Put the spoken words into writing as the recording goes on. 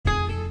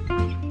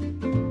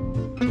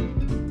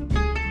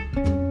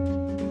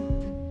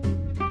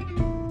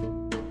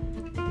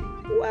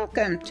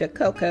Welcome to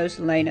Coco's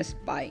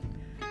Latest Bite.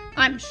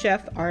 I'm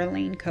Chef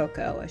Arlene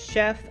Coco, a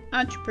chef,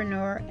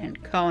 entrepreneur,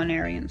 and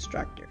culinary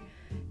instructor.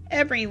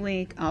 Every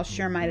week I'll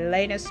share my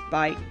latest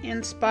bite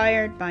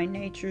inspired by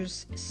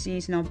nature's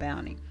seasonal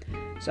bounty.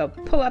 So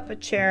pull up a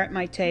chair at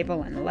my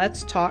table and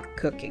let's talk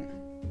cooking.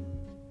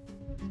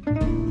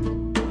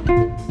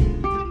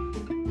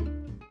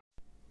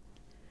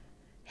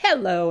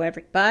 Hello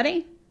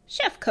everybody,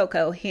 Chef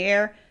Coco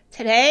here.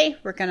 Today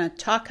we're going to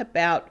talk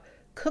about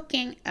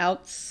cooking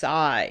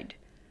outside.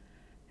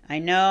 I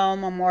know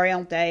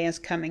Memorial Day is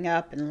coming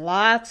up and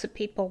lots of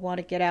people want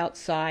to get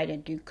outside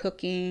and do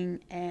cooking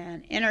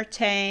and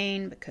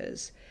entertain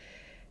because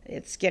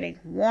it's getting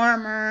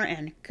warmer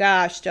and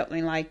gosh, don't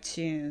we like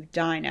to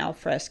dine al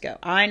fresco?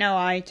 I know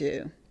I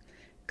do.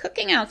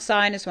 Cooking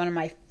outside is one of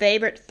my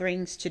favorite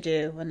things to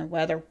do when the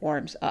weather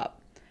warms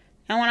up.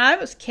 And when I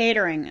was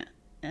catering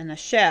and a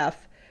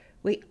chef,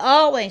 we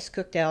always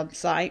cooked on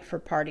site for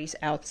parties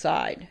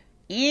outside.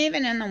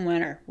 Even in the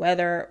winter,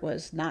 whether it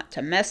was not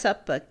to mess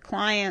up a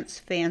client's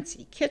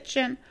fancy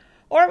kitchen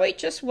or we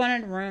just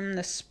wanted room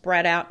to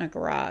spread out in a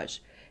garage.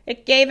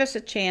 It gave us a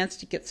chance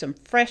to get some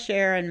fresh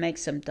air and make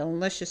some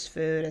delicious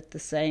food at the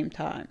same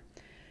time.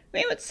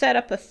 We would set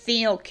up a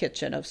field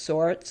kitchen of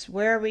sorts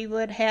where we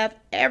would have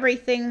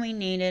everything we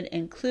needed,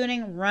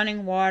 including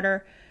running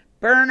water,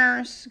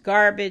 burners,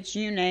 garbage,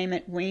 you name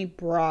it, we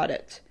brought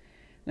it.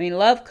 We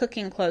love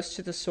cooking close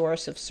to the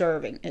source of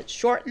serving. It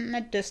shortened the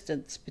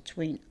distance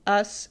between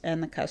us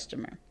and the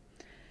customer.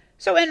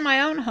 So in my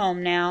own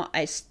home now,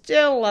 I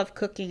still love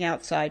cooking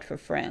outside for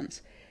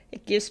friends.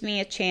 It gives me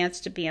a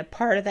chance to be a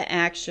part of the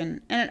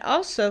action, and it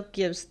also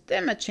gives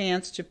them a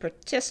chance to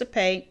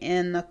participate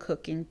in the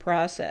cooking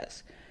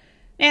process.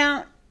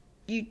 Now,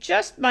 you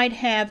just might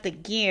have the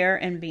gear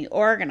and be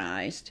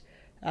organized,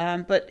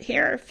 but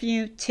here are a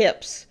few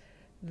tips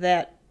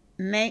that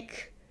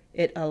make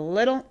it a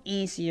little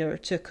easier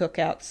to cook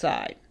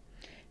outside.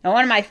 Now,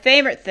 one of my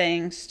favorite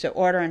things to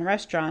order in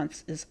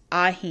restaurants is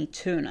ahi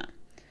tuna.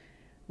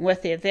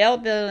 With the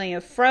availability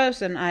of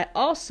frozen, I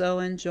also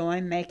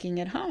enjoy making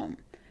it home.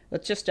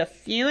 With just a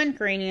few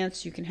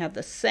ingredients, you can have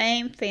the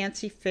same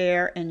fancy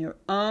fare in your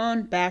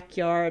own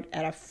backyard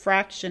at a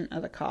fraction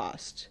of the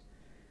cost.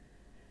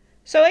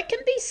 So it can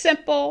be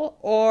simple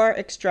or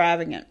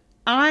extravagant.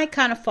 I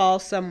kind of fall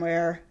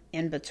somewhere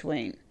in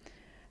between.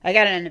 I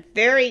got a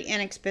very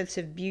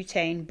inexpensive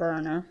butane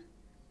burner,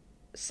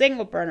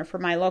 single burner for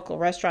my local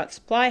restaurant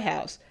supply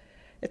house.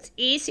 It's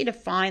easy to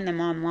find them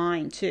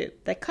online too.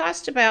 They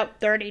cost about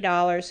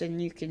 $30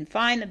 and you can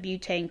find the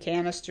butane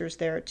canisters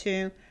there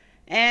too.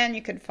 And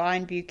you can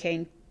find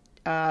butane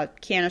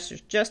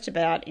canisters just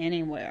about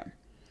anywhere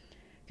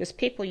because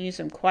people use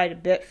them quite a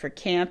bit for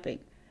camping.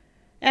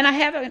 And I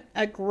have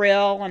a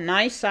grill, a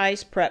nice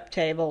size prep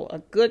table, a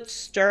good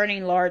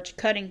sturdy large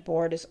cutting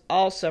board is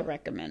also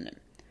recommended.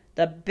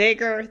 The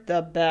bigger,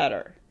 the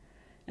better.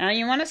 Now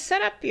you want to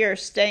set up your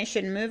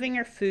station moving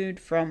your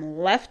food from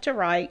left to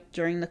right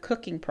during the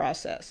cooking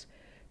process.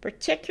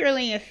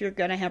 Particularly if you're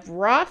going to have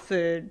raw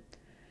food,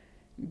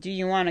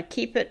 you want to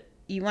keep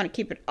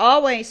it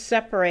always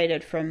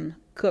separated from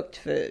cooked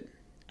food.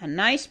 A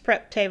nice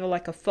prep table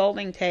like a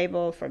folding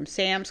table from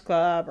Sam's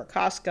Club or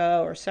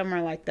Costco or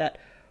somewhere like that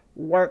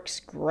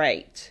works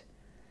great.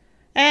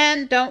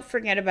 And don't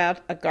forget about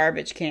a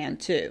garbage can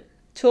too.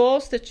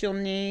 Tools that you'll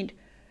need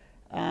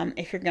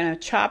if you're going to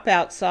chop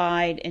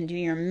outside and do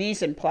your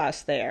mise en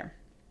place there.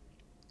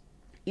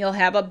 You'll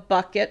have a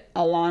bucket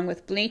along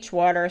with bleach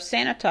water or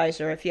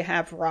sanitizer if you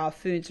have raw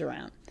foods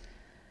around.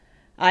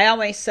 I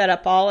always set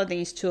up all of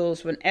these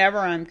tools whenever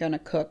I'm going to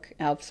cook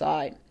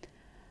outside.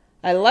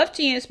 I love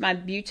to use my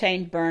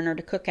butane burner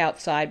to cook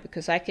outside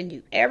because I can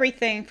do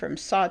everything from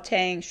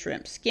sautéing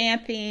shrimp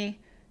scampi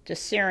to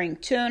searing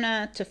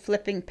tuna to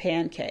flipping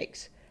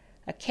pancakes.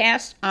 A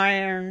cast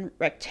iron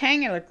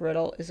rectangular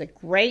griddle is a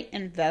great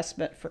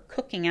investment for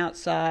cooking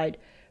outside,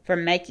 for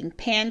making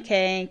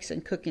pancakes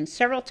and cooking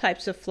several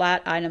types of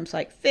flat items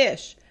like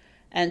fish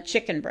and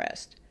chicken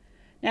breast.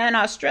 Now in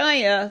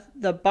Australia,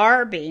 the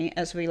barbie,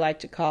 as we like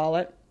to call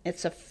it,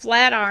 it's a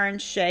flat iron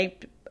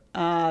shaped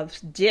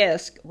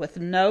disc with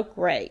no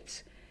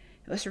grates.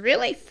 It was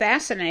really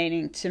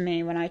fascinating to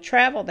me when I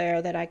traveled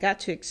there that I got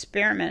to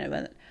experiment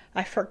with it.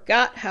 I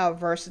forgot how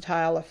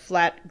versatile a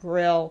flat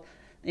grill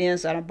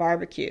is on a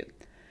barbecue.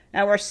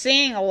 Now we're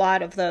seeing a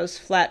lot of those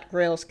flat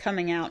grills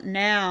coming out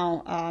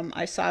now.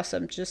 I saw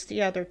some just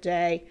the other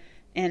day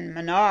in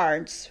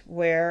Menards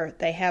where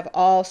they have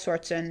all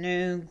sorts of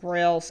new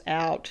grills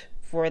out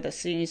for the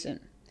season.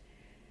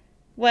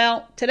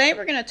 Well, today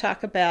we're going to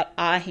talk about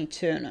ahi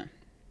tuna.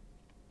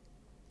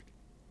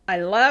 I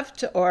love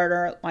to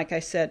order, like I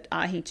said,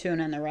 ahi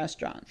tuna in the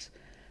restaurants.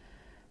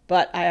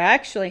 But I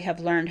actually have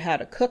learned how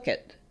to cook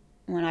it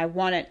when I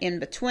want it in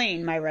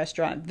between my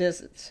restaurant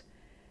visits.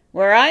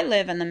 Where I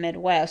live in the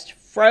Midwest,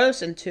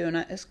 frozen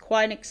tuna is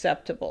quite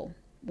acceptable.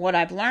 What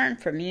I've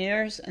learned from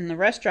years in the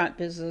restaurant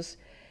business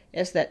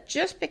is that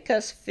just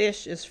because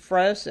fish is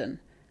frozen,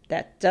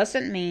 that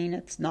doesn't mean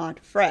it's not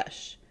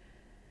fresh.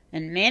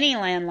 In many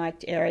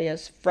landlocked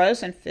areas,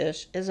 frozen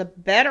fish is a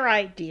better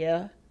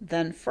idea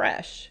than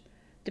fresh,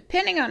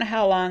 depending on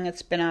how long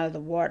it's been out of the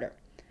water.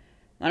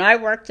 When I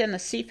worked in the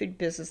seafood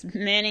business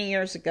many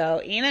years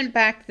ago, even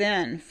back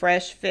then,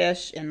 fresh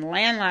fish in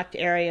landlocked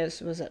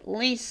areas was at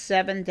least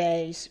 7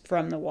 days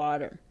from the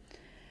water.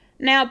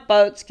 Now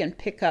boats can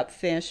pick up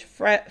fish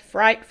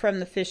right from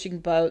the fishing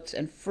boats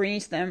and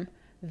freeze them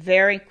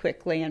very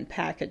quickly and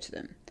package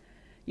them.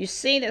 You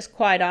see this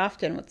quite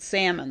often with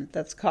salmon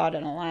that's caught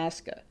in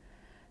Alaska.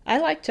 I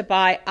like to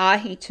buy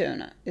ahi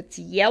tuna. It's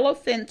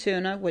yellowfin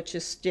tuna, which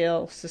is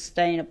still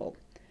sustainable.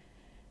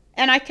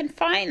 And I can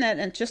find that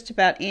in just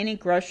about any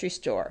grocery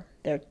store.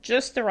 They're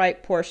just the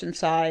right portion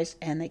size,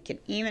 and they can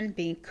even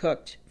be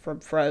cooked from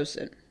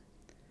frozen.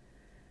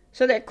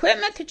 So the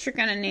equipment that you're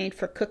going to need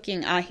for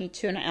cooking ahi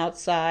tuna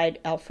outside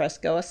al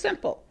fresco is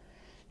simple.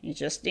 You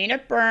just need a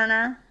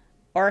burner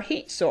or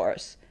heat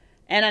source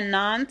and a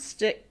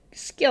non-stick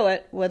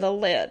skillet with a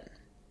lid.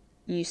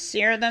 You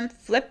sear them,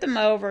 flip them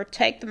over,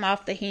 take them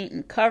off the heat,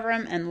 and cover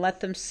them and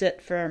let them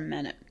sit for a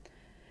minute.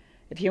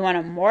 If you want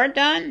them more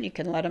done, you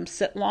can let them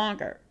sit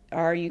longer,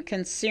 or you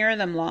can sear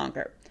them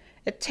longer.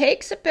 It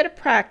takes a bit of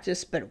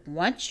practice, but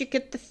once you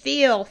get the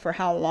feel for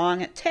how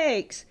long it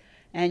takes,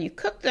 and you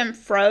cook them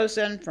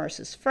frozen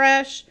versus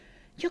fresh,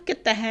 you'll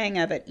get the hang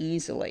of it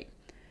easily.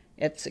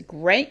 It's a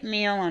great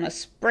meal on a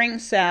spring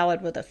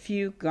salad with a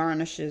few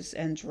garnishes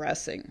and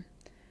dressing.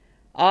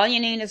 All you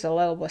need is a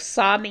little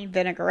wasabi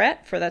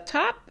vinaigrette for the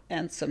top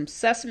and some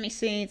sesame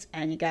seeds,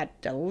 and you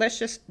got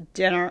delicious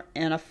dinner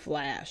in a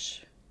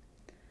flash.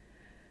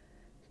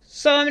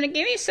 So I'm going to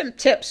give you some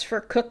tips for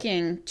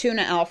cooking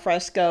tuna al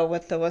fresco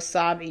with the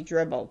wasabi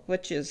drizzle,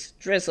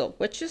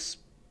 which is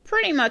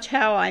pretty much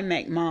how I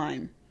make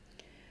mine.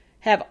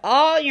 Have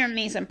all your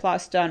mise en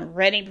place done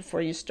ready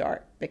before you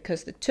start,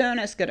 because the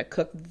tuna is going to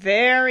cook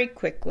very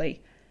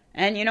quickly,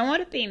 and you don't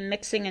want to be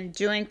mixing and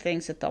doing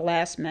things at the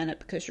last minute,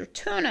 because your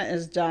tuna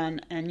is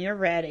done and you're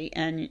ready,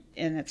 and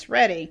it's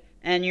ready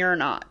and you're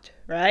not,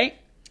 right?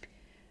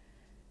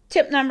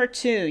 Tip number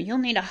 2, you'll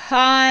need a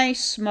high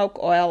smoke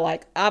oil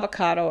like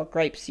avocado or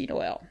grapeseed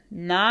oil,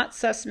 not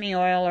sesame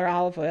oil or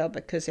olive oil,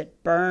 because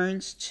it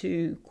burns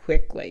too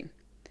quickly.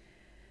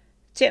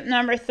 Tip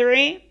number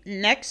 3,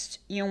 next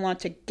you'll want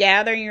to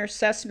gather your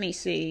sesame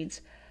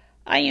seeds.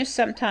 I use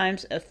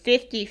sometimes a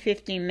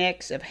 50-50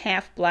 mix of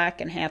half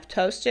black and half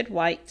toasted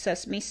white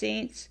sesame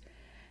seeds.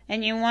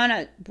 And you want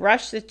to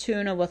brush the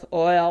tuna with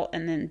oil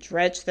and then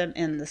dredge them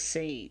in the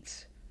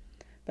seeds.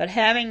 But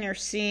having your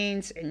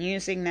seeds and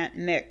using that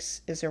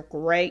mix is a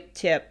great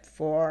tip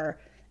for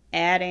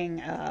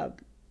adding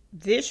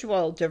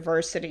visual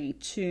diversity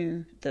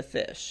to the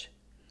fish.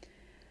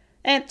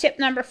 And tip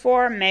number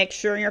 4, make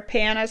sure your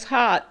pan is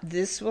hot.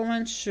 This will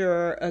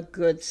ensure a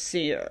good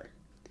sear.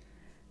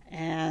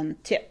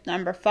 And tip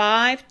number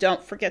 5,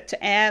 don't forget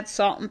to add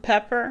salt and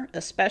pepper,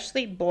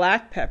 especially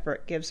black pepper.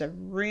 It gives a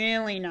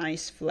really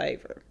nice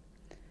flavor.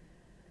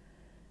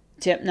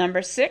 Tip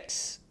number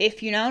 6,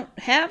 if you don't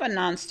have a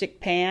nonstick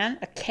pan,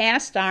 a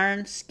cast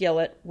iron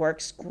skillet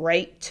works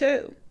great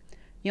too.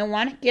 You'll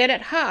want to get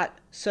it hot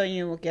so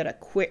you will get a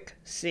quick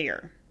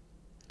sear.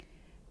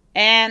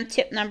 And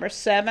tip number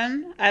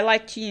 7, I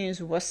like to use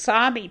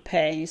wasabi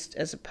paste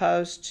as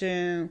opposed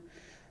to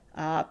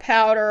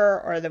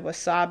powder or the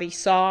wasabi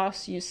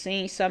sauce you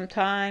see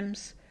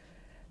sometimes.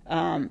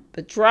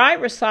 But dry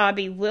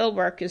wasabi will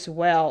work as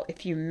well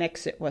if you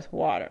mix it with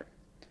water.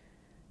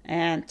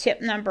 And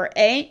tip number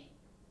 8,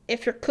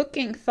 if you're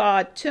cooking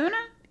thawed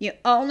tuna, you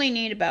only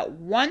need about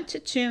 1 to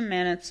 2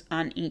 minutes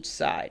on each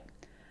side.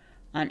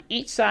 On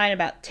each side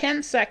about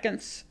 10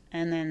 seconds,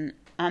 and then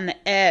on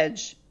the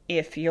edge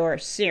if you're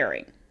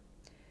searing.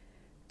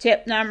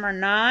 Tip number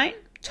 9,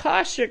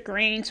 toss your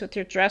greens with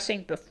your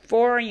dressing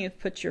before you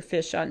put your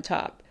fish on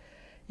top.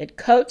 It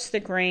coats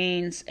the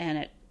greens and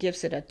it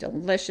gives it a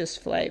delicious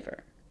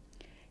flavor.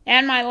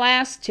 And my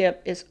last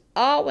tip is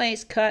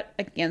always cut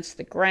against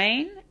the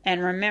grain,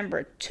 and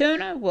remember,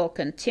 tuna will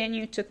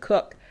continue to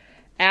cook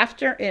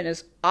after it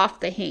is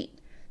off the heat.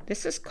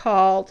 This is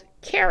called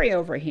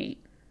carryover heat.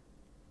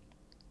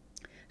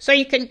 So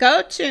you can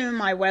go to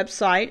my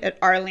website at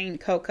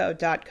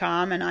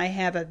arlenecoco.com, and I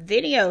have a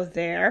video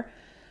there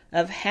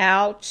of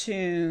how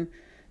to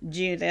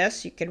do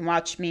this. You can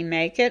watch me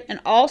make it, and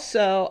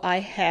also I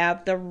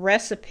have the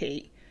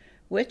recipe,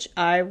 which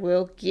I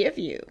will give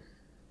you.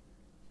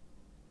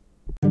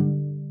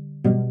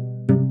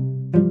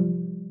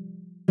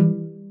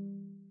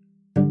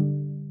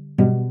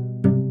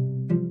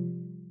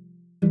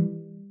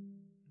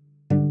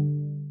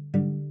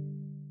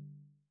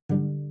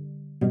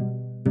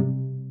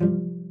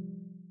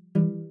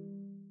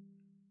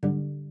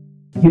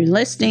 You're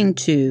listening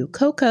to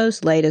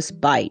Coco's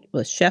Latest Bite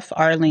with Chef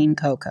Arlene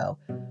Coco,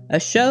 a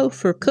show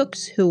for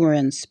cooks who were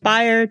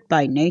inspired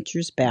by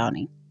nature's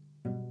bounty.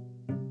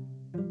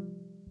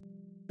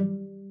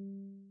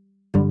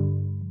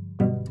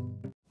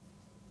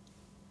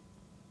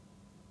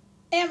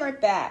 And we're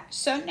back.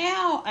 So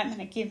now I'm going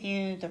to give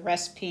you the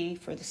recipe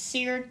for the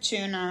seared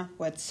tuna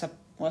with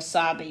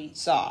wasabi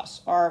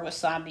sauce or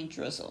wasabi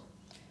drizzle.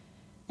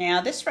 Now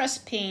this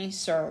recipe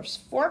serves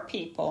 4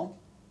 people,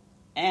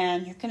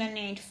 and you're going to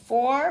need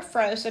 4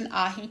 frozen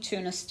ahi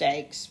tuna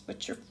steaks,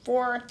 which are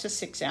 4 to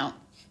 6 ounce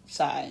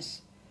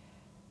size,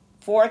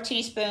 4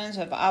 teaspoons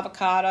of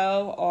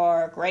avocado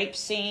or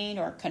grapeseed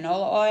or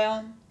canola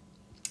oil,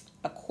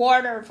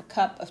 1/4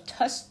 cup of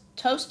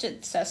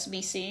toasted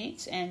sesame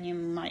seeds, and you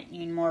might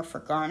need more for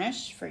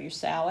garnish for your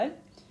salad,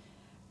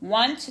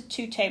 1 to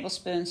 2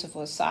 tablespoons of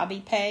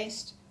wasabi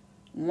paste,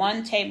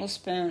 1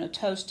 tablespoon of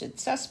toasted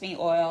sesame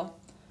oil,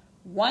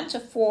 1 to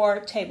 4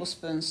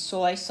 tablespoons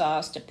soy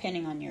sauce,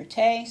 depending on your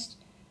taste.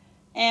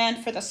 And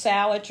for the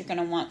salad, you're going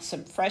to want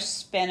some fresh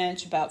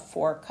spinach, about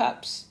 4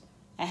 cups,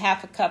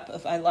 1/2 cup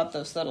of, I love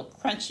those little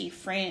crunchy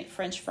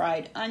French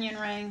fried onion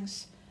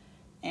rings,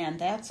 and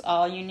that's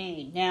all you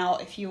need. Now,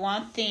 if you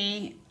want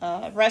the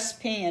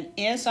recipe, it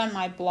is on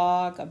my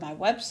blog, on my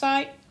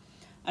website,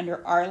 under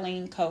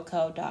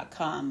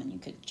arlenecoco.com, and you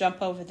could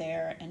jump over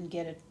there and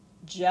get it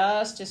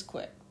just as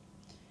quick.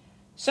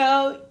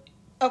 So,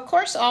 of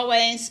course,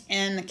 always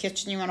in the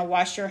kitchen, you want to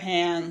wash your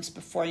hands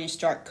before you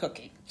start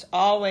cooking. It's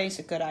always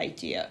a good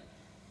idea.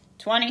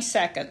 20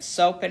 seconds,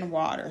 soap and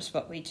water is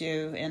what we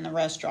do in the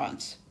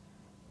restaurants.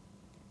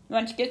 You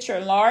want to get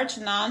your large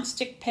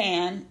nonstick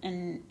pan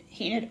and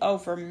heat it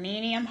over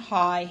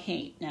medium-high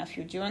heat. Now, if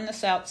you're doing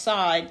this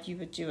outside, you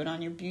would do it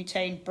on your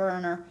butane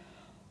burner,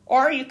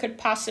 or you could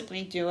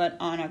possibly do it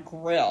on a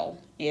grill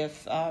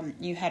if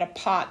you had a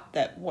pot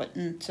that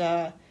wouldn't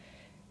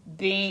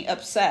be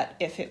upset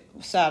if it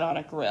sat on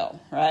a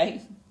grill,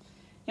 right?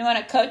 You want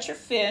to coat your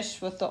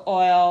fish with the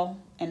oil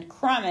and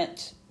crumb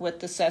it with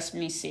the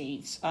sesame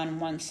seeds on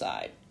one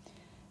side.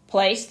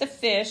 Place the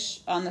fish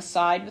on the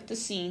side with the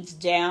seeds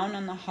down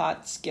on the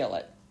hot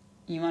skillet.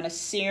 You want to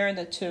sear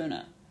the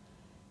tuna.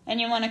 And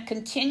you want to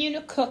continue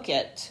to cook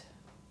it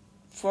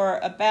for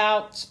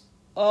about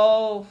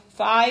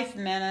 5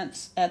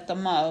 minutes at the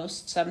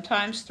most,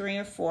 sometimes 3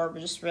 or 4,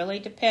 but just really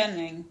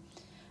depending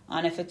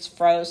on if it's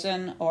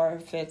frozen or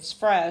if it's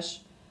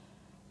fresh,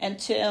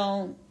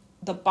 until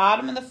the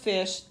bottom of the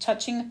fish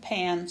touching the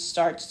pan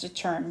starts to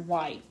turn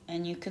white.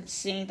 And you can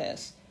see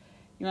this.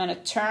 You want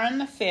to turn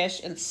the fish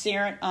and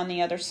sear it on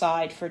the other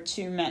side for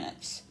 2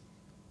 minutes.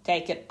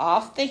 Take it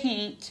off the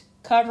heat,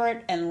 cover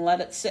it, and let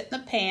it sit in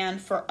the pan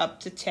for up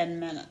to 10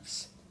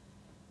 minutes.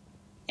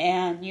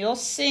 And you'll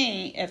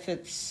see if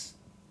it's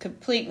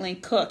completely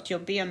cooked. You'll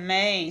be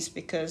amazed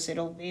because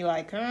it'll be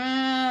like,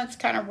 it's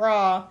kind of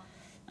raw.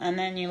 And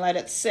then you let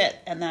it sit,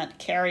 and that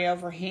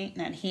carryover heat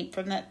and that heat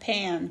from that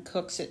pan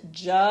cooks it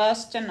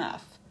just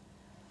enough.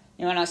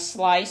 You want to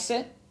slice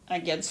it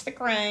against the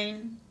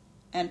grain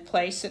and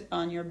place it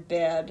on your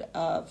bed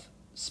of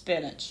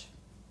spinach.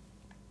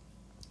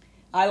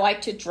 I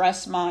like to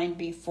dress mine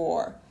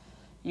before.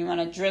 You want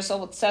to drizzle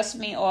with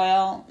sesame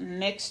oil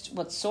mixed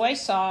with soy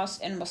sauce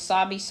and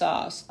wasabi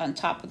sauce on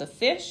top of the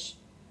fish.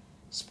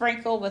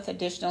 Sprinkle with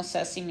additional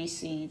sesame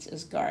seeds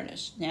as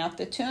garnish. Now, if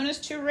the tuna is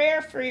too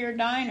rare for your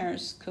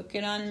diners, cook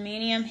it on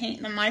medium heat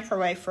in the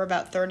microwave for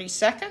about 30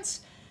 seconds,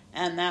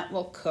 and that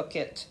will cook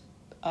it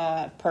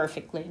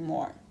perfectly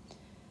more.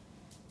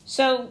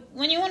 So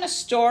when you want to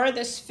store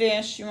this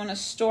fish, you want to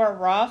store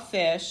raw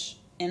fish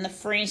in the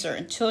freezer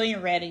until you're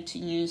ready to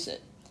use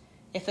it.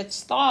 If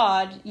it's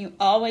thawed, you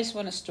always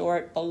want to store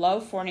it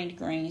below 40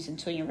 degrees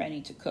until you're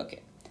ready to cook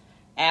it.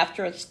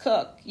 After it's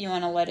cooked, you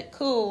want to let it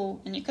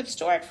cool, and you could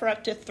store it for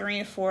up to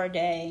 3 or 4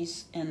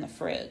 days in the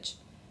fridge.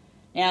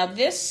 Now,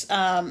 this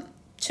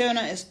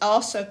tuna is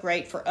also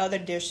great for other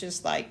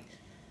dishes like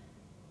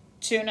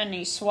tuna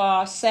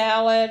niçoise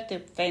salad, the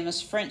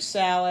famous French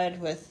salad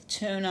with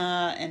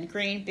tuna and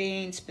green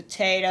beans,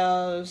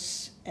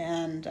 potatoes,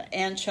 and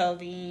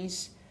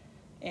anchovies.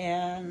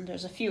 And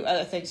there's a few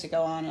other things that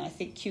go on, I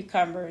think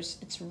cucumbers.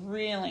 It's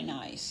really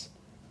nice.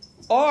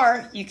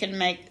 Or you can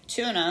make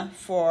tuna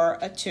for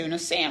a tuna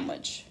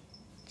sandwich.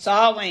 It's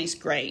always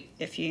great.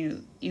 If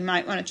you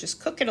might want to just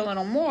cook it a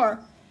little more,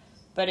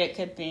 but it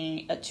could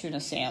be a tuna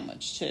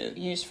sandwich too,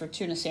 used for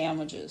tuna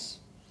sandwiches.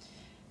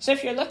 So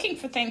if you're looking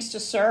for things to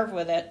serve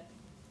with it,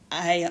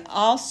 I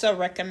also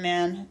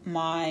recommend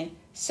my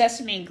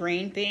sesame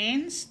green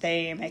beans.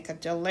 They make a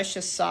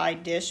delicious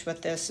side dish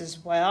with this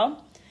as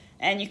well.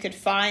 And you could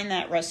find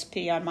that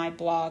recipe on my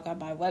blog, on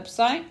my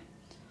website.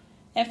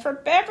 And for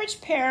beverage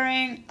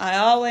pairing, I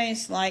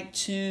always like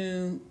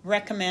to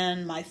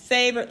recommend my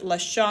favorite La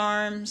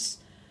Charmes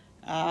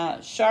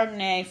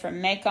Chardonnay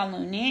from Macon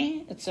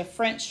Luni. It's a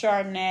French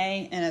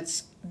Chardonnay, and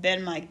it's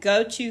been my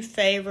go-to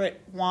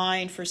favorite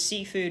wine for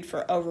seafood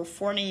for over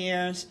 40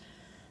 years.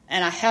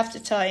 And I have to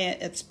tell you,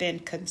 it's been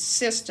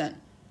consistent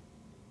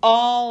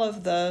all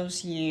of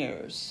those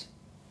years.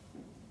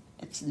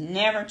 It's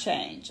never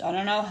changed. I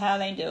don't know how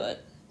they do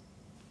it.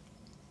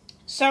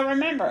 So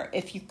remember,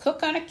 if you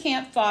cook on a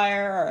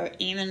campfire or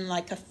even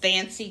like a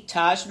fancy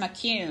Taj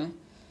Mahal,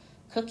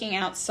 cooking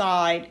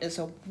outside is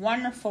a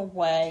wonderful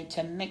way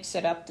to mix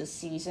it up this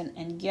season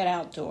and get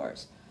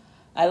outdoors.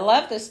 I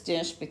love this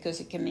dish because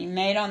it can be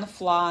made on the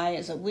fly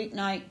as a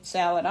weeknight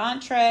salad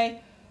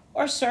entree,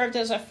 or served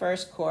as a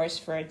first course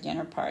for a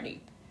dinner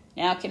party.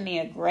 Now can be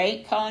a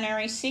great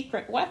culinary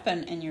secret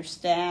weapon in your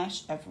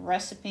stash of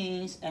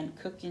recipes and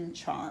cooking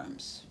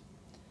charms.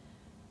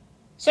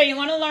 So you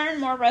want to learn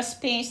more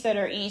recipes that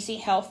are easy,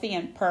 healthy,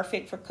 and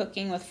perfect for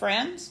cooking with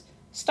friends?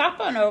 Stop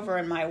on over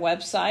on my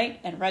website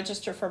and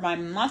register for my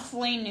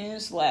monthly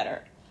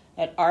newsletter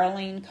at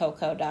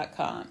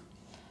arlenecoco.com.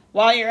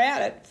 While you're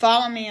at it,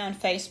 follow me on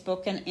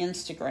Facebook and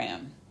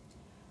Instagram.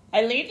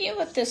 I leave you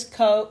with this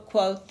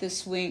quote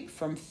this week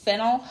from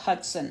Fennel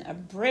Hudson, a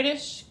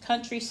British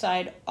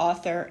countryside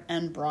author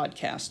and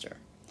broadcaster.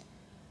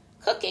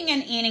 Cooking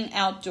and eating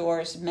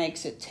outdoors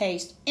makes it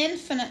taste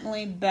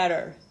infinitely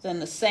better than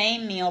the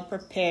same meal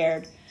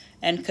prepared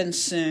and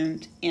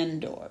consumed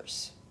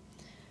indoors.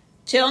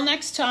 Till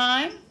next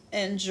time,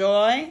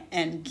 enjoy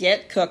and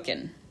get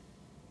cooking.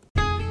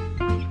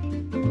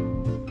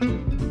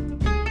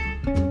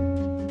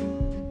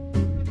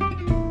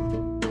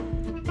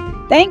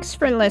 Thanks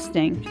for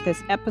listening to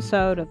this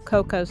episode of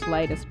Coco's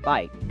Latest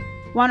Bite.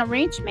 Want to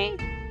reach me?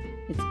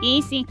 It's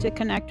easy to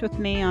connect with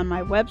me on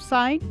my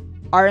website,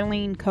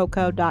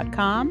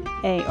 arlenecoco.com,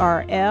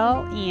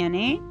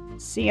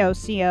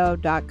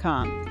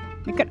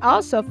 ARLENECOCO.com. You can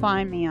also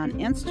find me on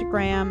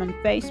Instagram and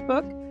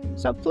Facebook,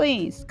 so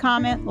please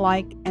comment,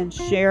 like, and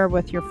share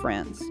with your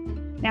friends.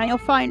 Now you'll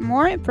find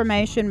more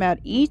information about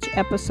each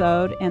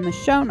episode in the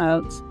show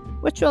notes,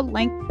 which will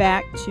link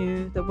back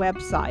to the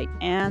website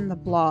and the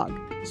blog.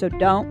 So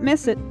don't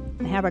miss it,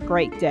 and have a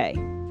great day.